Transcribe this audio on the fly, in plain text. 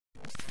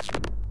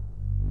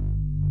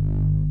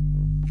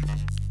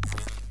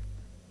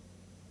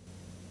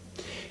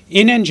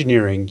In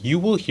engineering, you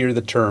will hear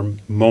the term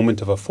moment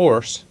of a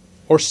force,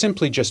 or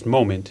simply just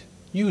moment,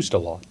 used a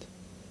lot.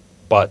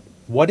 But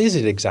what is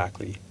it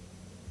exactly?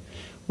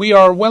 We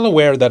are well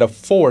aware that a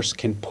force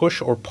can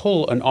push or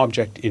pull an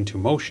object into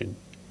motion,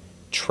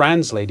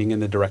 translating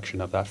in the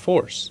direction of that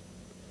force.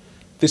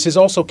 This is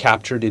also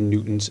captured in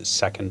Newton's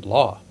second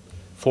law,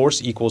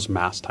 force equals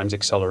mass times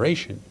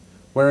acceleration,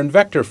 where in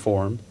vector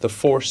form, the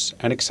force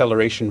and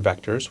acceleration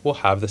vectors will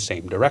have the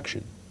same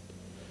direction.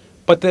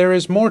 But there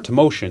is more to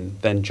motion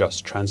than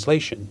just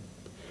translation.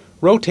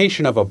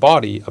 Rotation of a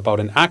body about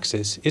an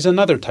axis is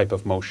another type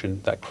of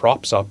motion that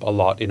crops up a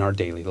lot in our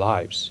daily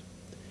lives.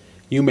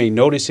 You may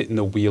notice it in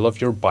the wheel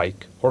of your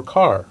bike or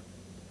car,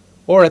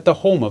 or at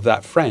the home of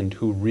that friend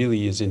who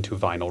really is into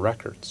vinyl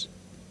records.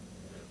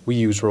 We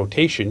use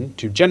rotation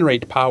to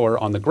generate power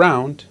on the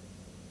ground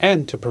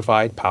and to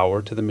provide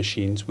power to the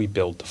machines we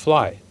build to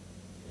fly.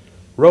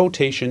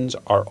 Rotations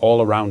are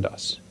all around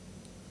us.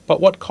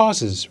 But what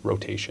causes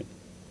rotation?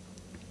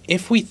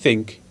 If we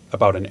think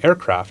about an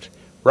aircraft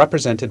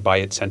represented by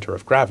its center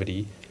of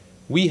gravity,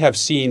 we have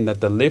seen that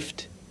the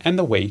lift and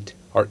the weight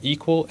are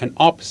equal and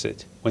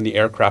opposite when the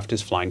aircraft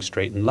is flying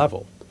straight and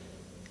level.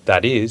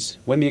 That is,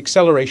 when the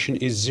acceleration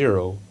is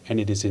zero and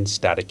it is in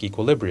static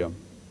equilibrium.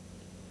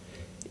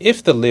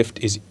 If the lift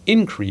is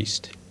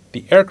increased,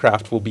 the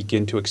aircraft will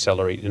begin to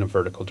accelerate in a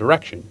vertical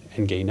direction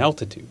and gain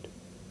altitude.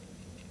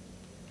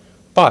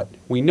 But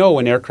we know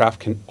an aircraft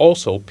can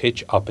also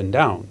pitch up and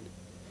down.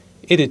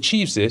 It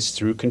achieves this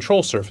through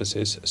control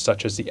surfaces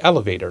such as the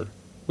elevator,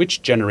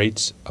 which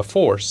generates a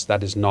force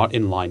that is not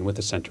in line with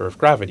the center of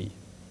gravity.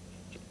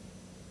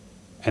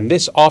 And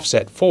this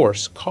offset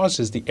force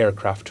causes the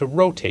aircraft to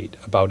rotate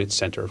about its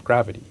center of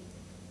gravity.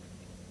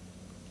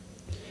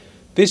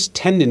 This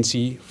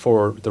tendency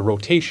for the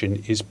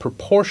rotation is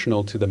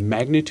proportional to the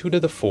magnitude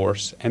of the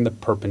force and the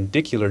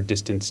perpendicular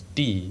distance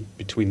d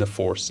between the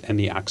force and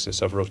the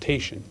axis of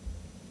rotation.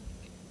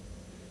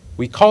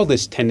 We call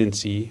this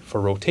tendency for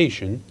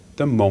rotation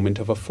the moment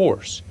of a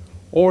force,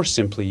 or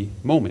simply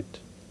moment.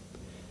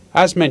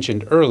 As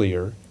mentioned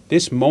earlier,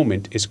 this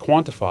moment is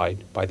quantified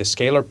by the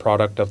scalar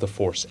product of the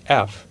force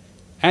F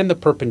and the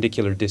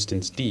perpendicular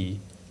distance d,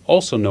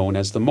 also known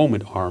as the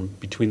moment arm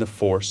between the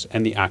force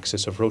and the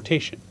axis of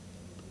rotation.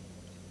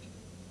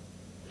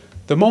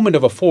 The moment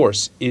of a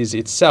force is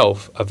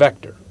itself a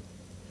vector.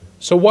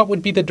 So what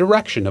would be the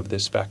direction of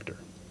this vector?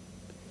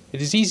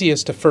 It is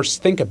easiest to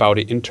first think about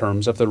it in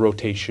terms of the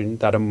rotation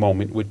that a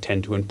moment would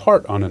tend to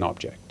impart on an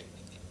object.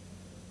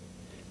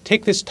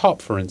 Take this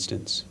top, for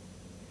instance.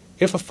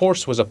 If a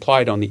force was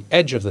applied on the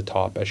edge of the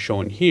top as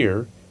shown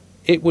here,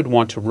 it would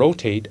want to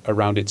rotate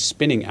around its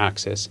spinning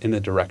axis in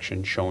the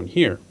direction shown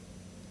here.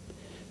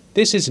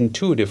 This is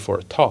intuitive for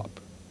a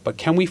top, but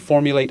can we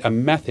formulate a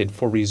method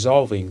for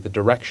resolving the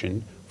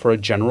direction for a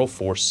general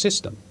force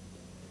system?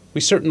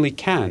 We certainly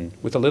can,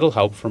 with a little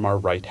help from our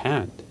right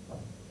hand.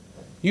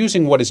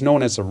 Using what is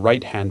known as the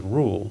right-hand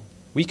rule,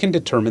 we can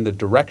determine the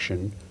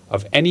direction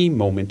of any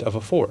moment of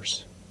a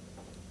force.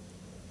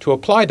 To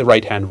apply the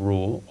right-hand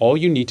rule, all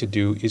you need to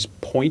do is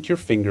point your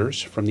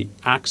fingers from the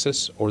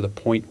axis or the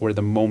point where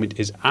the moment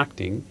is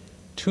acting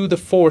to the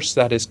force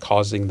that is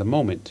causing the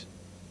moment,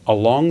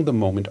 along the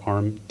moment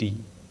arm D.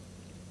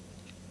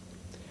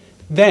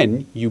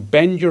 Then you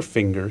bend your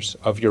fingers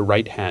of your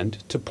right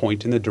hand to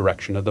point in the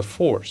direction of the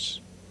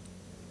force.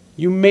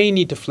 You may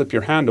need to flip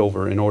your hand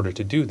over in order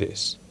to do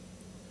this.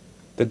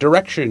 The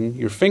direction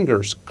your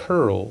fingers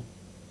curl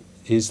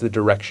is the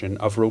direction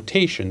of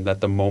rotation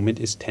that the moment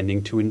is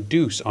tending to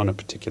induce on a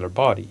particular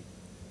body.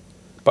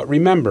 But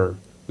remember,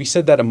 we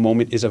said that a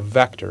moment is a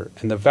vector,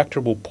 and the vector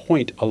will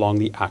point along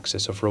the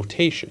axis of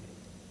rotation.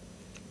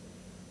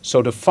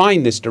 So to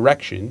find this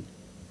direction,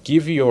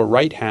 give your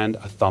right hand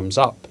a thumbs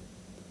up,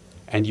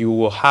 and you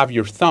will have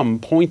your thumb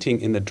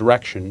pointing in the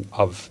direction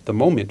of the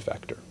moment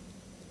vector.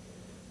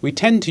 We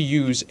tend to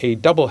use a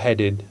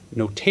double-headed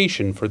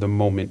notation for the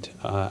moment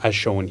as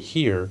shown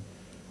here,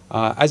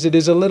 as it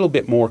is a little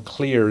bit more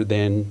clear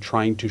than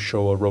trying to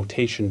show a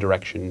rotation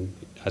direction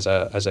as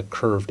a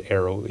curved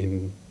arrow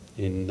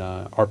in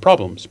our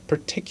problems,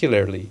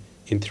 particularly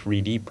in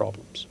 3D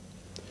problems.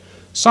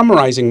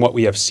 Summarizing what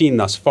we have seen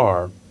thus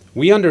far,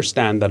 we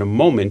understand that a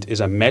moment is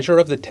a measure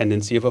of the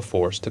tendency of a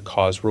force to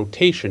cause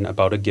rotation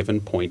about a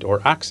given point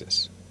or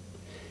axis.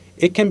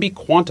 It can be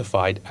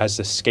quantified as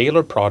the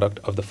scalar product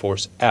of the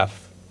force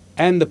F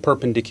and the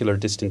perpendicular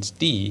distance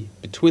d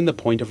between the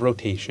point of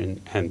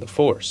rotation and the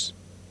force.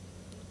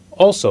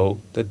 Also,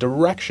 the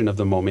direction of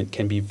the moment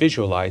can be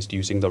visualized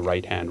using the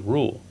right-hand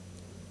rule.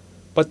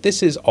 But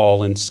this is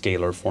all in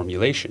scalar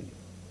formulation.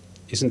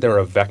 Isn't there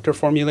a vector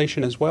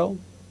formulation as well?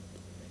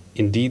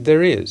 Indeed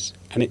there is,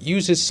 and it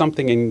uses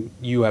something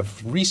you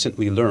have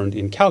recently learned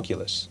in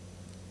calculus,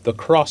 the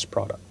cross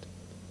product.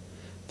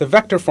 The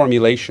vector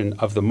formulation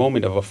of the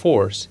moment of a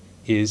force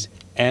is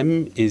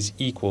m is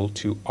equal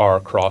to r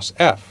cross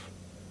f,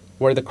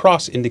 where the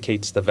cross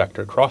indicates the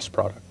vector cross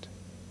product.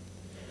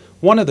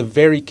 One of the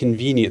very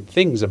convenient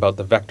things about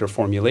the vector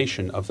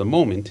formulation of the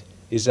moment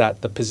is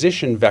that the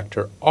position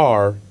vector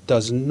r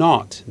does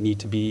not need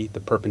to be the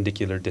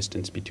perpendicular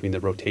distance between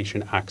the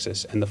rotation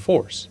axis and the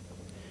force.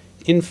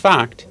 In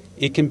fact,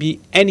 it can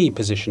be any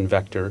position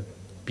vector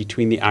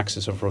between the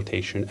axis of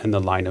rotation and the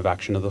line of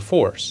action of the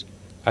force,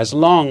 as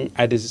long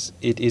as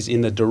it is in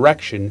the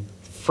direction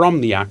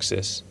from the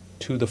axis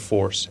to the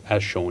force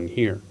as shown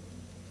here.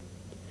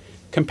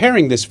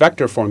 Comparing this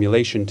vector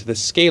formulation to the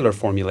scalar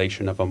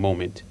formulation of a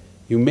moment,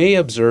 you may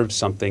observe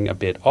something a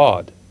bit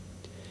odd.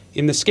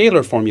 In the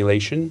scalar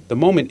formulation, the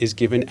moment is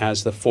given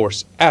as the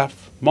force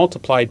F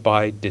multiplied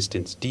by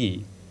distance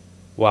d,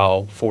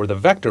 while for the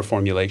vector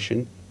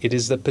formulation, it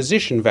is the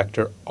position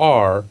vector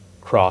r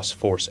cross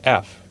force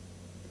F.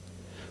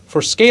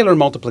 For scalar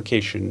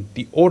multiplication,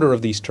 the order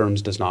of these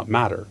terms does not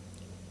matter.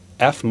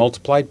 F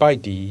multiplied by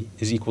d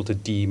is equal to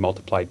d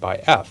multiplied by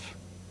F.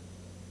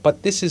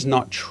 But this is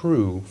not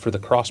true for the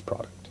cross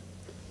product.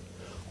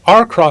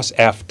 R cross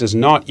F does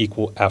not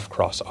equal F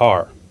cross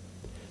R.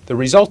 The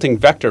resulting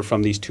vector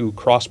from these two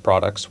cross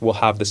products will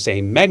have the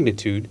same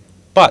magnitude,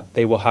 but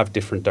they will have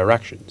different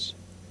directions.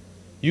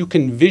 You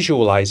can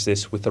visualize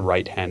this with the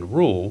right-hand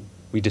rule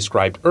we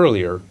described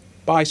earlier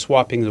by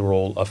swapping the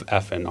role of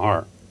F and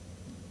R.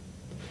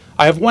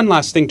 I have one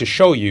last thing to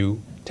show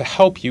you to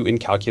help you in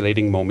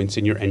calculating moments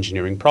in your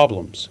engineering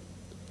problems.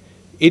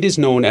 It is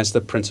known as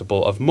the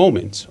principle of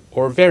moments,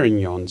 or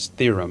Varignon's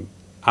theorem,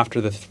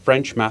 after the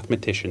French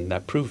mathematician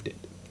that proved it.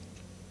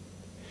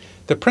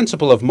 The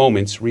principle of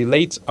moments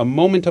relates a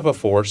moment of a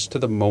force to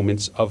the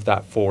moments of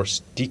that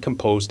force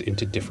decomposed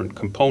into different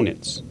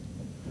components.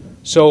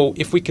 So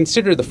if we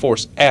consider the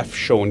force F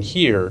shown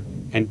here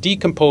and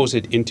decompose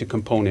it into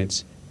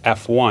components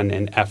F1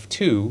 and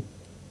F2,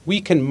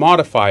 we can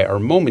modify our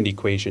moment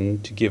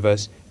equation to give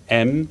us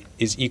m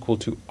is equal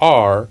to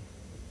r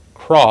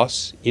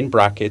cross, in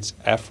brackets,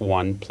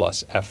 F1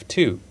 plus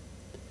F2.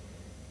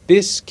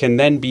 This can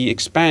then be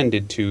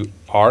expanded to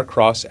r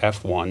cross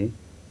F1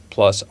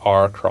 plus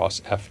r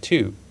cross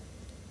F2.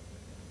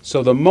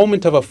 So the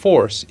moment of a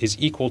force is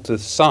equal to the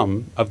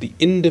sum of the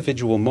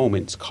individual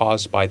moments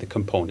caused by the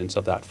components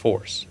of that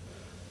force.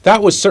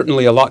 That was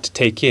certainly a lot to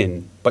take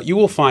in, but you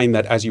will find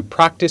that as you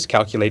practice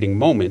calculating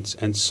moments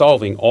and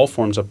solving all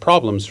forms of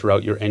problems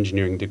throughout your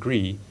engineering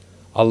degree,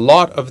 a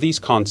lot of these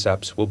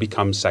concepts will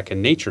become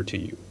second nature to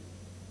you.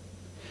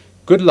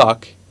 Good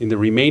luck in the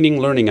remaining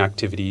learning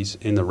activities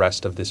in the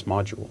rest of this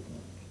module.